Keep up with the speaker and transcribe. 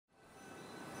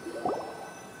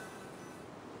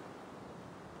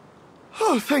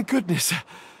Oh, thank goodness.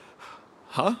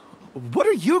 Huh? What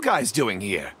are you guys doing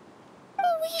here?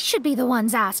 We should be the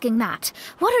ones asking that.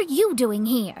 What are you doing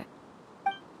here?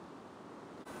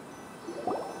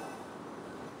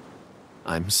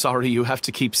 I'm sorry you have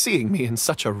to keep seeing me in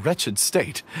such a wretched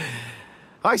state.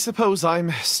 I suppose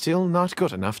I'm still not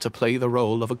good enough to play the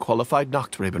role of a qualified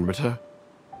Nachtrebenritter.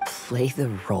 Play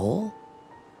the role?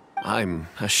 I'm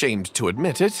ashamed to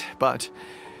admit it, but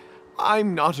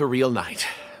I'm not a real knight.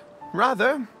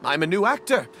 Rather, I'm a new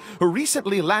actor who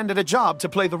recently landed a job to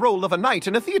play the role of a knight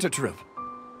in a theater troupe.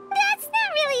 That's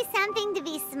not really something to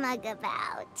be smug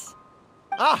about.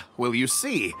 Ah, well, you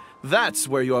see, that's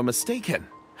where you're mistaken.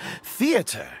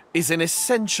 Theater is an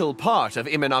essential part of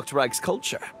Immernachtreich's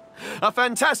culture. A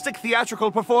fantastic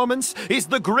theatrical performance is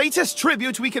the greatest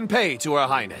tribute we can pay to Her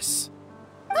Highness.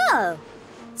 Oh,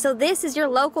 so this is your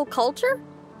local culture?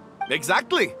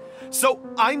 Exactly. So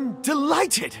I'm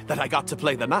delighted that I got to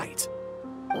play the knight.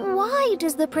 Why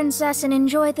does the princessin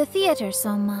enjoy the theater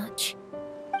so much?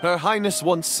 Her Highness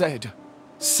once said,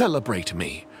 "Celebrate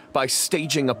me by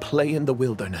staging a play in the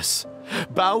wilderness.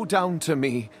 Bow down to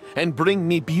me and bring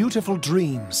me beautiful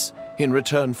dreams in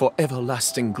return for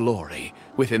everlasting glory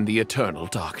within the eternal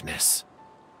darkness."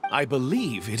 I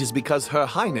believe it is because Her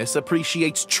Highness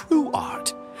appreciates true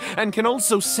art and can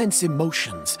also sense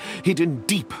emotions hidden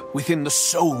deep within the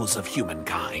souls of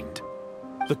humankind.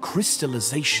 The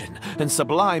crystallization and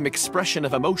sublime expression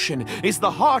of emotion is the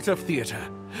heart of theater.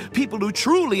 People who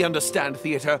truly understand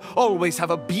theater always have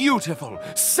a beautiful,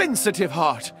 sensitive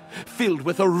heart, filled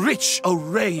with a rich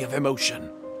array of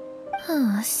emotion.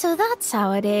 So that's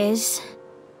how it is.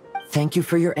 Thank you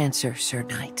for your answer, Sir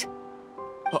Knight.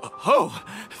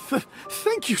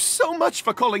 Thank you so much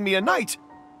for calling me a knight.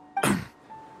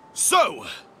 So,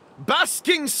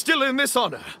 basking still in this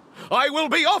honor, I will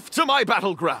be off to my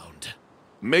battleground.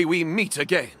 May we meet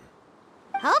again.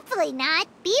 Hopefully not.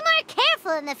 Be more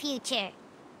careful in the future.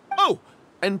 Oh,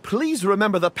 and please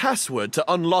remember the password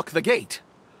to unlock the gate.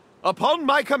 Upon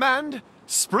my command,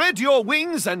 spread your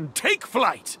wings and take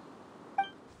flight.